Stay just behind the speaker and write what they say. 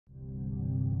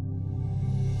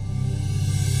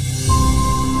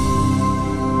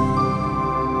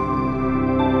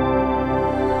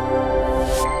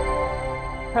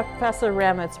Professor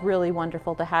Rehn, it's really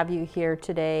wonderful to have you here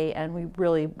today, and we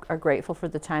really are grateful for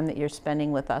the time that you're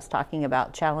spending with us talking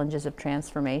about challenges of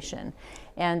transformation.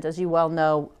 And as you well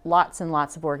know, lots and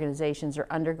lots of organizations are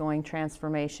undergoing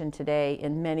transformation today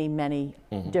in many, many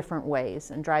different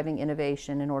ways and driving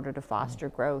innovation in order to foster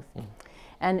growth.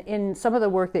 And in some of the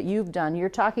work that you've done, you're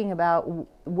talking about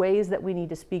ways that we need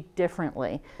to speak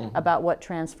differently about what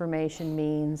transformation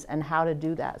means and how to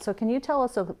do that. So can you tell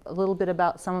us a little bit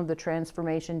about some of the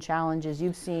transformation challenges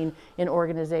you've seen in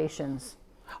organizations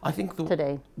I think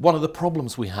today? One of the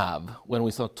problems we have when we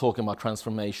start talking about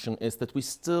transformation is that we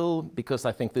still, because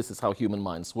I think this is how human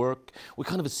minds work, we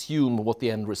kind of assume what the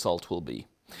end result will be.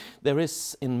 There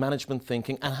is, in management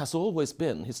thinking, and has always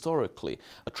been historically,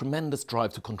 a tremendous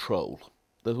drive to control.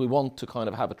 That we want to kind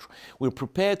of have we're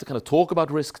prepared to kind of talk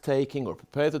about risk-taking or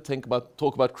prepared to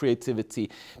talk about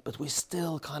creativity, but we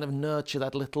still kind of nurture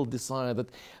that little desire that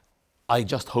I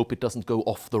just hope it doesn't go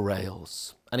off the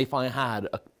rails. And if I had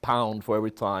 £1 for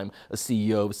every time a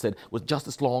CEO said, well, just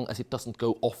as long as it doesn't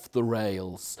go off the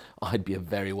rails, I'd be a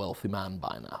very wealthy man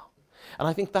by now. And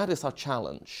I think that is our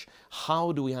challenge.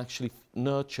 How do we actually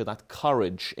nurture that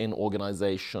courage in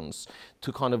organizations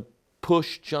to kind of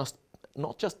push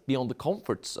not just beyond the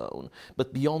comfort zone,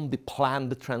 but beyond the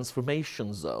planned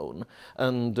transformation zone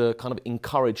and kind of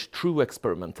encourage true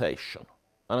experimentation.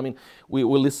 And I mean, we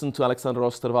listened to Alexander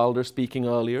Osterwalder speaking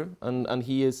earlier, and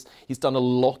he's done a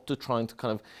lot to trying to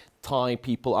kind of tie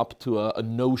people up to a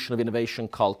notion of innovation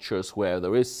cultures where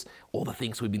there is all the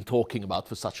things we've been talking about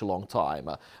for such a long time,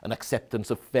 an acceptance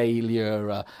of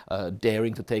failure,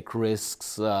 daring to take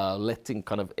risks, letting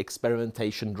kind of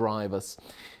experimentation drive us.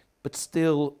 But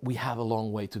still, we have a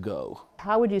long way to go.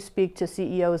 How would you speak to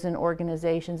CEOs and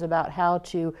organizations about how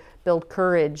to build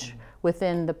courage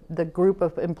within the group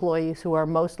of employees who are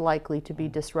most likely to be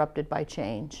disrupted by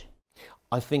change?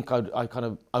 I think I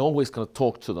always kind of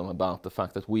talk to them about the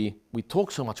fact that we talk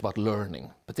so much about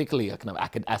learning, particularly kind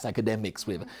of as academics.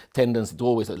 We have a tendency to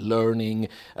always learning,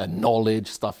 knowledge,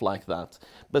 stuff like that.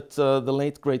 But the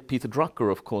late great Peter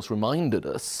Drucker, of course, reminded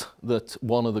us that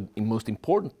one of the most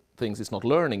important things is not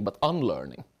learning, but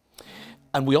unlearning.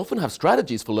 And we often have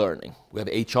strategies for learning. We have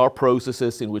HR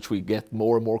processes in which we get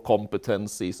more and more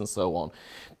competencies and so on.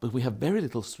 But we have very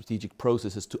little strategic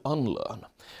processes to unlearn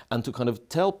and to kind of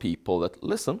tell people that,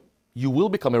 listen, you will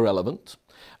become irrelevant.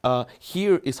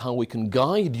 Here is how we can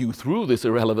guide you through this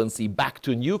irrelevancy back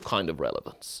to a new kind of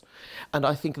relevance. And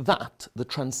I think that the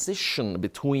transition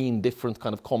between different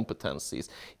kind of competencies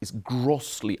is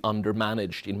grossly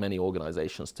undermanaged in many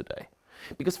organizations today.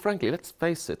 Because frankly, let's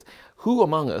face it, who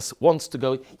among us wants to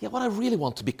go, yeah, what I really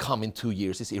want to become in 2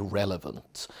 years is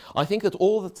irrelevant. I think that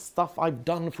all the stuff I've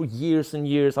done for years and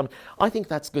years, I think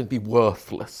that's going to be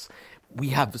worthless. We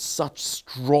have such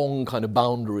strong kind of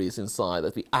boundaries inside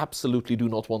that we absolutely do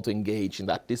not want to engage in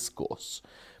that discourse.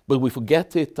 But we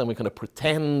forget it and we kind of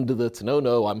pretend that,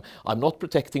 no, I'm not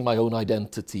protecting my own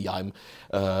identity, I'm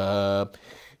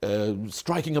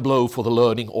striking a blow for the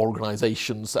learning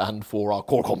organizations and for our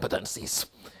core competencies.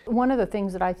 One of the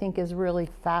things that I think is really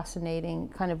fascinating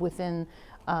kind of within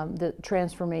the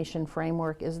transformation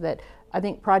framework is that I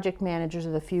think project managers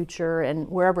of the future, and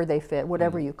wherever they fit,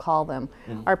 whatever you call them,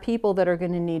 are people that are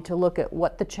going to need to look at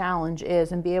what the challenge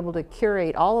is and be able to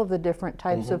curate all of the different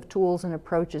types of tools and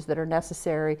approaches that are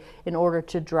necessary in order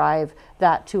to drive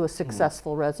that to a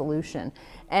successful resolution.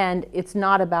 And it's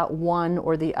not about one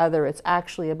or the other, it's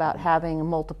actually about having a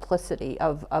multiplicity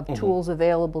of tools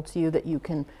available to you that you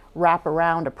can wrap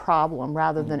around a problem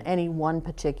rather than any one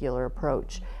particular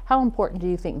approach. How important do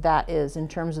you think that is in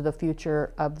terms of the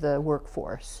future of the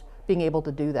workforce, being able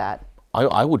to do that?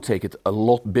 I would take it a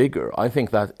lot bigger. I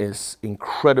think that is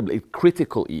incredibly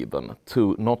critical even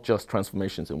to not just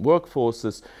transformations in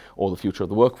workforces or the future of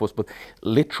the workforce, but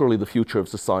literally the future of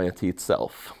society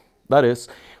itself. That is,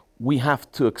 we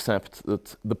have to accept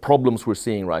that the problems we're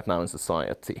seeing right now in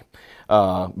society,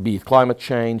 be it climate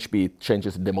change, be it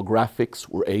changes in demographics,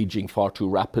 we're aging far too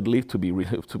rapidly to be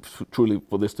truly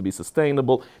for this to be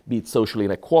sustainable, be it social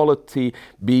inequality,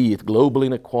 be it global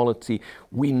inequality,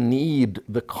 we need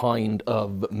the kind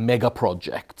of mega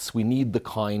projects, we need the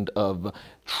kind of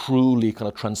truly kind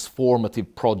of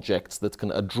transformative projects that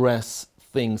can address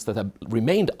things that have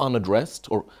remained unaddressed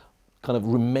or kind of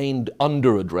remained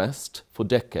under-addressed for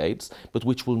decades, but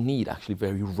which will need actually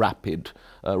very rapid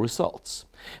results.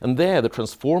 And there, the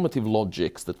transformative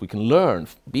logics that we can learn,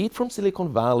 be it from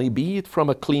Silicon Valley, be it from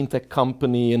a clean tech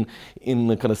company in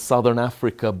kind of southern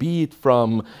Africa, be it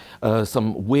from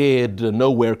some weird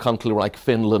nowhere country like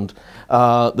Finland,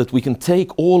 that we can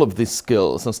take all of these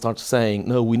skills and start saying,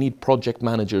 no, we need project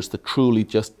managers that truly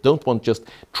just don't want just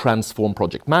transform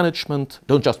project management,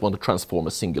 don't just want to transform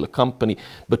a singular company,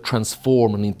 but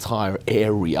transform an entire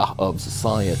area of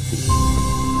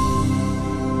society.